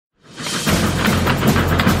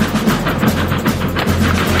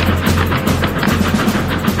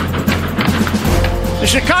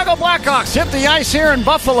Chicago Blackhawks hit the ice here in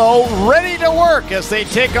Buffalo, ready to work as they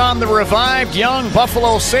take on the revived young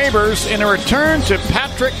Buffalo Sabres in a return to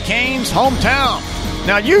Patrick Kane's hometown.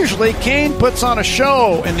 Now, usually Kane puts on a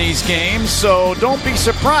show in these games, so don't be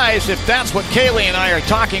surprised if that's what Kaylee and I are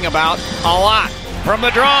talking about a lot. From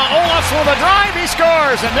the draw, Olofsson with a drive, he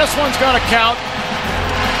scores, and this one's going to count.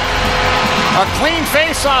 A clean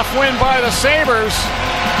face-off win by the Sabres.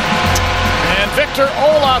 And Victor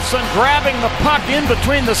Olofsson grabbing the puck in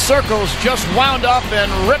between the circles, just wound up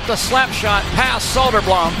and ripped a slap shot past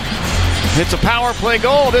Soderblom. It's a power play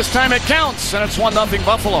goal. This time it counts, and it's 1-0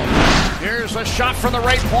 Buffalo. Here's a shot from the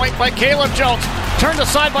right point by Caleb Jones. Turned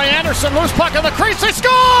aside by Anderson. Loose puck in the crease. They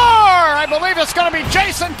score! I believe it's going to be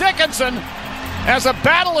Jason Dickinson as a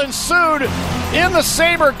battle ensued in the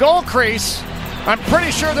Sabre goal crease. I'm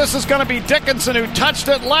pretty sure this is going to be Dickinson who touched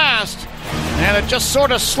it last. And it just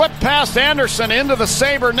sort of slipped past Anderson into the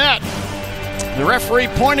Sabre net. The referee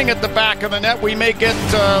pointing at the back of the net. We may get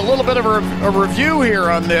a little bit of a review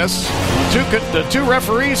here on this. The two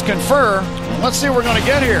referees confer. Let's see what we're going to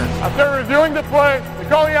get here. After reviewing the play, the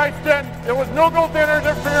goalie iced in. There was no goaltender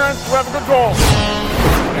interference. We have a good goal.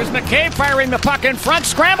 There's McCabe firing the puck in front.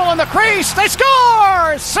 Scramble in the crease. They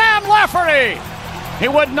score! Sam Lafferty. He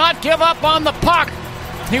would not give up on the puck.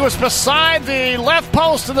 He was beside the left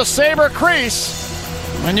post of the Sabre crease.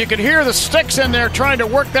 And you could hear the sticks in there trying to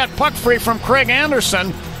work that puck free from Craig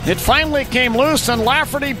Anderson. It finally came loose, and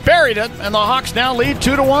Lafferty buried it, and the Hawks now lead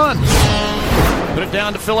 2-1. Put it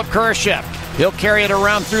down to Philip Kurashev. He'll carry it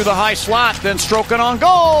around through the high slot, then stroke it on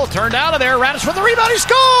goal. Turned out of there. Radish with the rebound. He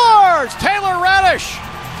scores! Taylor Radish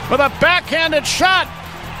with a backhanded shot.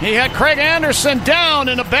 He had Craig Anderson down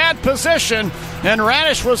in a bad position, and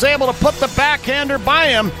Radish was able to put the backhander by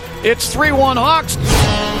him. It's 3-1 Hawks.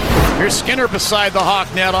 Here's Skinner beside the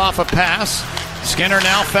Hawk net off a pass. Skinner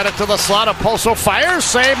now fed it to the slot. Oposo fires.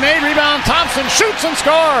 Save made. Rebound. Thompson shoots and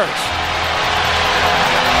scores.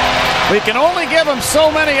 We can only give him so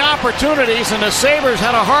many opportunities, and the Sabres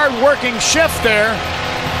had a hard-working shift there.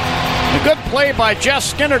 A good play by Jeff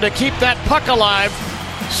Skinner to keep that puck alive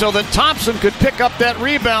so that Thompson could pick up that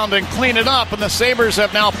rebound and clean it up, and the Sabres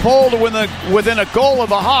have now pulled within a goal of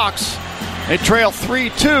the Hawks. They trail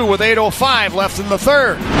 3-2 with 8:05 left in the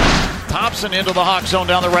third. Thompson into the Hawk zone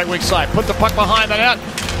down the right wing side. Put the puck behind the net.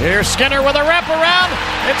 Here's Skinner with a wraparound.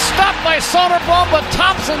 It's stopped by Soderblom, but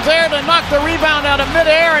Thompson's there to knock the rebound out of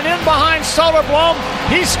midair, and in behind Soderblom,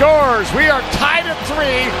 he scores. We are tied at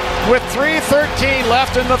 3 with 3:13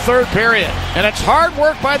 left in the third period. And it's hard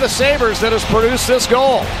work by the Sabres that has produced this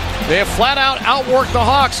goal. They have flat out outworked the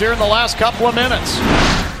Hawks here in the last couple of minutes.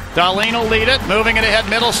 Dahlin will lead it, moving it ahead.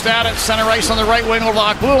 Middlestad at center ice on the right wing of the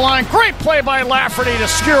Hawk blue line. Great play by Lafferty to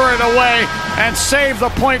skewer it away and save the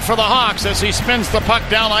point for the Hawks as he spins the puck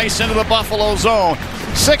down ice into the Buffalo zone.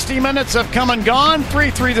 60 minutes have come and gone,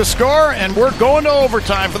 3-3 to score, and we're going to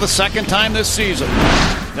overtime for the second time this season.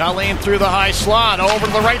 Dahlin through the high slot, over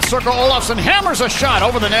to the right circle. Olofsson hammers a shot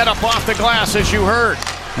over the net up off the glass, as you heard.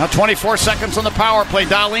 Now 24 seconds on the power play.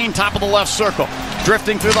 Dahlin, top of the left circle.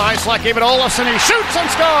 Drifting through the high slot, gave it Olofsson. He shoots and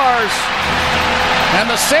scores! And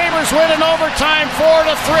the Sabres win in overtime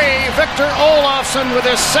 4-3. Victor Olofsson with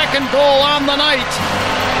his second goal on the night.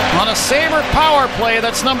 On a Sabre power play,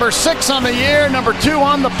 that's number 6 on the year, number 2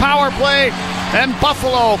 on the power play. And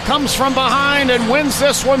Buffalo comes from behind and wins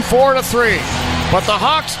this one 4-3. But the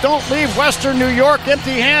Hawks don't leave Western New York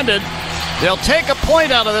empty-handed. They'll take a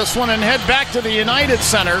point out of this one and head back to the United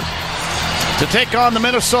Center to take on the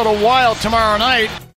Minnesota Wild tomorrow night.